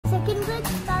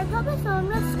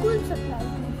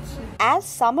As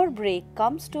summer break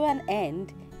comes to an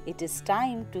end, it is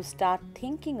time to start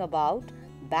thinking about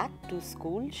back to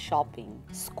school shopping.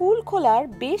 School খোলার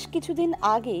বেশ কিছুদিন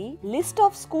আগেই list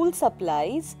of school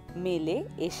supplies মেলে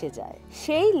এসে যায়।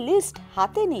 সেই লিস্ট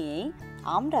হাতে নিয়েই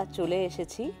আমরা চলে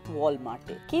এসেছি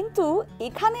ওয়ালমার্টে। কিন্তু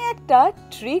এখানে একটা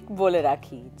ট্রিক বলে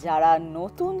রাখি, যারা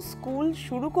নতুন স্কুল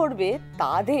শুরু করবে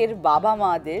তাদের বাবা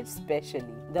মাদের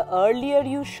specially, the earlier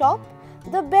you shop,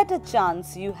 the better chance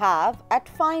you have at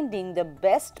finding the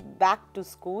best back to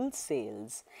school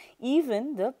sales, even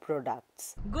the products.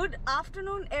 Good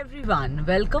afternoon everyone,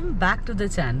 welcome back to the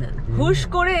channel. হুশ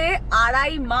করে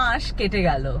 2.5 মাস কেটে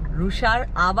গেল, রুষার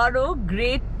আবারও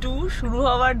গ্রেড 2 শুরু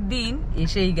হওয়ার দিন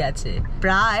এসেই গেছে,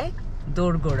 প্রায়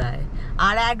দোরগোড়ায়।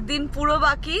 আর একদিন পুরো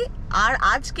বাকি, আর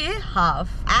আজকে হাফ।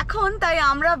 এখন তাই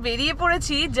আমরা বেরিয়ে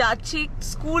পড়েছি, যাচ্ছি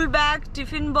school bag,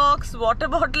 tiffin box, water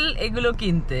bottle এগুলো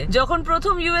কিনতে। যখন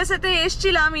প্রথম ইউএসএ তে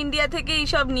এসছিলাম, ইন্ডিয়া থেকে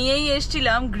এইসব নিয়েই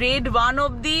এসছিলাম, গ্রেড 1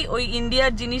 অবধি ওই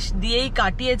ইন্ডিয়ার জিনিস দিয়েই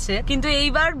কাটিয়েছে। কিন্তু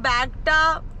এইবার ব্যাগটা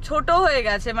ছোট হয়ে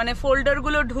গেছে, মানে ফোল্ডার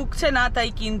গুলো ঢুকছে না, তাই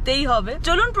কিনতেই হবে।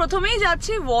 চলুন প্রথমেই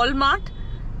যাচ্ছি ওয়ালমার্ট,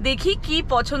 দেখি কি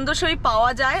পছন্দসই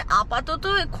পাওয়া যায়। আপাতত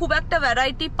খুব একটা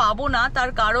ভ্যারাইটি পাবো না,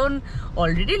 তার কারণ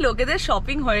অলরেডি লোকেদের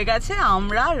শপিং হয়ে গেছে,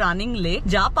 আমরা রানিং লেট।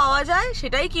 যা পাওয়া যায়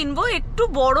সেটাই কিনবো। একটু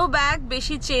বড় ব্যাগ,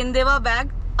 বেশি চেন দেওয়া ব্যাগ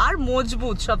আর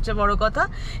মজবুত, সবচেয়ে বড় কথা,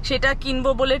 সেটা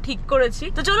কিনবো বলে ঠিক করেছি।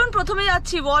 তো চলুন প্রথমে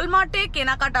যাচ্ছি ওয়ালমার্টে,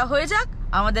 কেনাকাটা হয়ে যাক,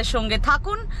 আমাদের সঙ্গে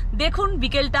থাকুন, দেখুন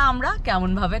বিকেলটা আমরা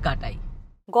কেমন ভাবে কাটাই।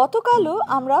 গতকালও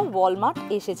আমরা ওয়ালমার্ট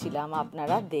এসেছিলাম,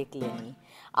 আপনারা দেখলেনই।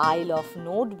 Aisle of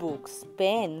notebooks,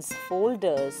 pens,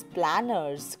 folders,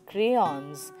 planners,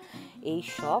 crayons, এই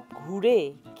সব ঘুরে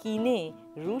কিনে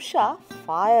Rusha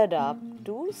fired up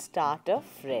to start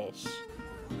afresh.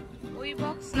 ওই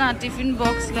বক্স না, টিফিন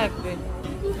বক্স লাগবে।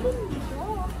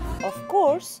 Of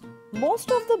course, most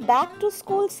of the back to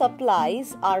school supplies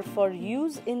are for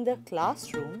use in the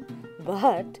classroom,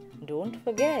 but don't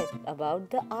forget about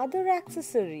the other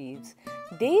accessories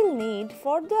they'll need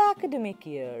for the academic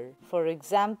year. For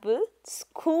example,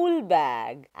 school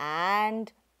bag and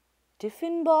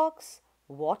tiffin box,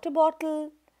 water bottle,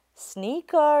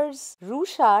 sneakers.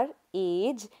 Rushar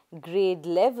age, grade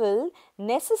level,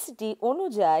 necessity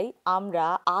অনুযায়ী আমরা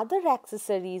other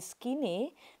accessories কিনে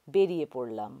বেরিয়ে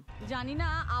পড়লাম। জানি না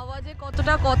আওয়াজে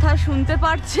কতটা কথা শুনতে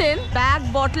পারছেন। ব্যাগ,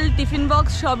 বটল, টিফিন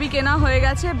বক্স সবই কেনা হয়ে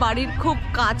গেছে। বাড়ির খুব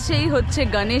কাছেই হচ্ছে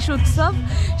গণেশ উৎসব,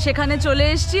 সেখানে চলে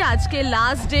এসেছি। আজকে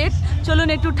লাস্ট ডেট, চলুন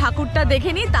একটু ঠাকুরটা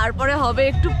দেখে নিই, তারপরে হবে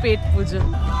একটু পেট পুজো।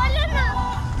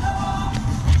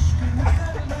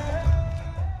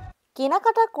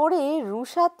 কেনাকাটা করে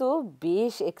রুষা তো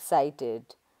বেশ এক্সাইটেড,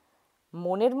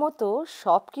 মনের মতো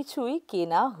সব কিছুই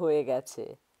কেনা হয়ে গেছে।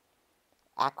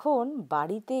 এখন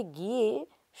বাড়িতে গিয়ে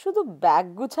শুধু ব্যাগ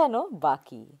গুছানো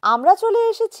বাকি। আমরা চলে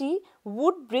এসেছি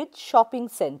উডব্রিজ শপিং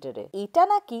সেন্টারে। এটা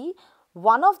নাকি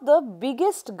one of the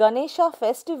biggest Ganesha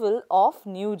festival of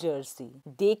New Jersey.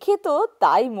 দেখে তো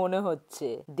তাই মনে হচ্ছে,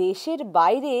 দেশের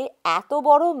বাইরে এত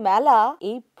বড় মেলা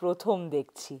এই প্রথম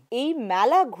দেখছি। এই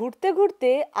মেলা ঘুরতে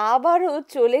ঘুরতে আবারও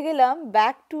চলে গেলাম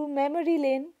ব্যাক টু মেমোরি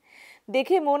লেন।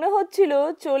 দেখে মনে হচ্ছিল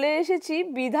চলে এসেছি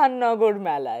বিধাননগর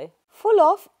মেলায়। Full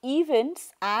of events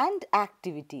and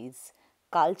activities,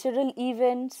 cultural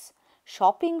events,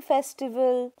 shopping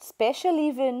festival, special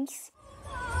events.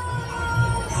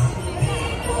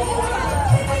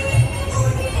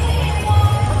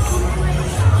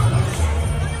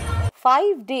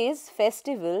 5 days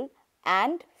festival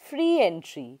and free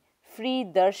entry, free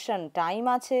darshan time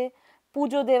আছে,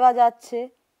 পুজো দেওয়া যাচ্ছে।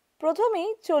 প্রথমেই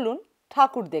চলুন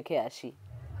ঠাকুর দেখে আসি।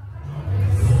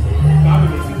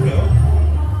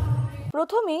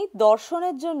 প্রথমেই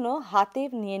দর্শনের জন্য হাতে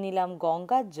নিয়ে নিলাম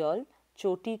গঙ্গার জল,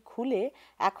 চটি খুলে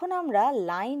এখন আমরা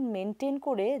লাইন মেনটেন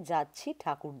করে যাচ্ছি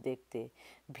ঠাকুর দেখতে।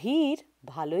 ভিড়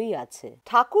ভালোই আছে।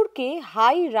 ঠাকুরকে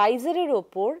হাই রাইজারের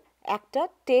ওপর একটা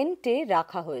টেন্টে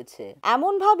রাখা হয়েছে,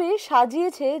 এমন ভাবে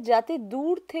সাজিয়েছে যাতে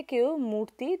দূর থেকেও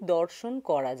মূর্তি দর্শন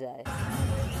করা যায়।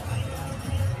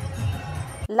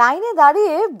 লাইনে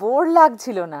দাঁড়িয়ে বোর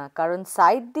লাগছিল না, কারণ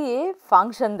সাইড দিয়ে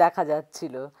ফাংশন দেখা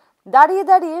যাচ্ছিল। দাঁড়িয়ে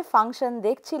দাঁড়িয়ে ফাংশন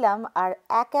দেখছিলাম আর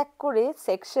এক এক করে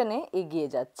সেকশনে এগিয়ে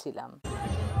যাচ্ছিলাম।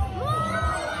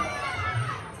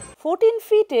 14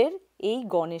 ফিটের এই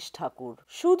গণেশ ঠাকুর।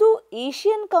 শুধু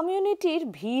এশিয়ান কমিউনিটির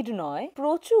ভিড় নয়,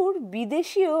 প্রচুর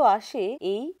বিদেশিও আসে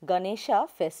এই গণেশা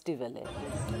ফেস্টিভ্যালে।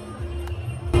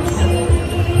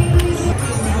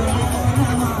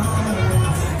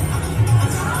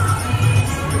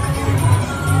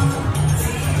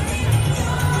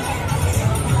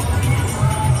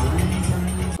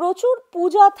 প্রচুর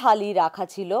পূজা থালি রাখা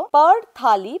ছিল, পার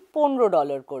থালি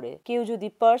 $15 করে। কেউ যদি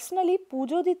পার্সোনালি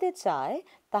পুজো দিতে চায়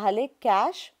তাহলে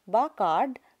ক্যাশ বা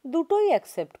কার্ড দুটোই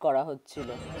অ্যাকসেপ্ট করা হচ্ছিল।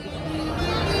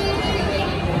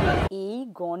 এই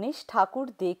গণেশ ঠাকুর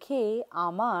দেখে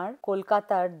আমার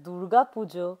কলকাতার দুর্গা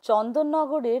পুজো,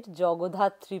 চন্দননগরের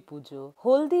জগদ্ধাত্রী পুজো,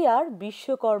 হলদিয়ার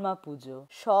বিশ্বকর্মা পুজো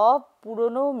সব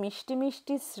পুরনো মিষ্টি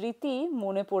মিষ্টি স্মৃতি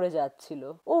মনে পড়ে যাচ্ছিল।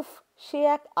 উফ, সে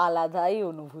এক আলাদাই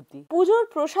অনুভূতি। পুজোর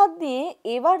প্রসাদ দিয়ে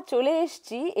এবার চলে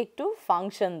এসেছি একটু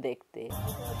ফাংশন দেখতে।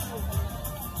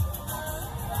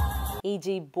 এই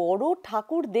যে বড়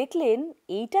ঠাকুর দেখলেন,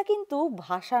 এইটা কিন্তু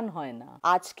ভাসান হয় না।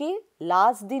 আজকে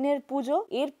লাস্ট দিনের পুজো,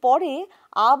 এরপরে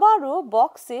আবারও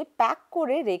বক্সে প্যাক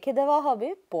করে রেখে দেওয়া হবে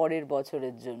পরের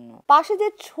বছরের জন্য। পাশে যে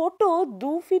ছোট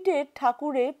 2 ফিটের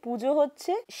ঠাকুরে পুজো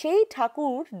হচ্ছে, সেই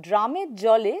ঠাকুর ড্রামের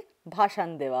জলে ভাসান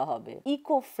দেওয়া হবে।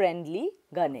 Eco friendly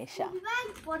Ganesha.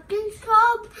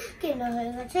 সব কেনা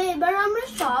হয়ে গেছে, এবার আমরা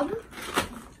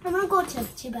আমরা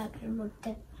গোছাচ্ছি ব্যাগের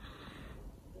মধ্যে।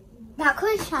 দেখো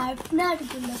শার্পনার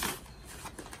গুলো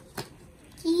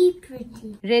কি প্রিটি।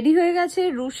 রেডি হয়ে গেছে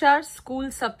রুষার স্কুল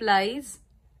সাপ্লাইজ,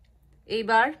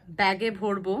 এবার ব্যাগে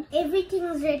ভরবো। Everything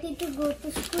is ready to go to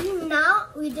school. Now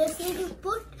we just need to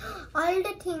put all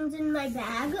the things in my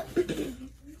bag.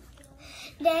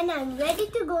 Then I'm ready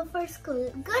to go for school.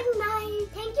 Good night.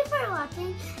 Thank you for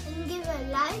watching, and give a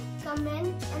like,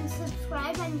 comment and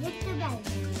subscribe and hit the bell.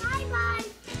 Bye bye.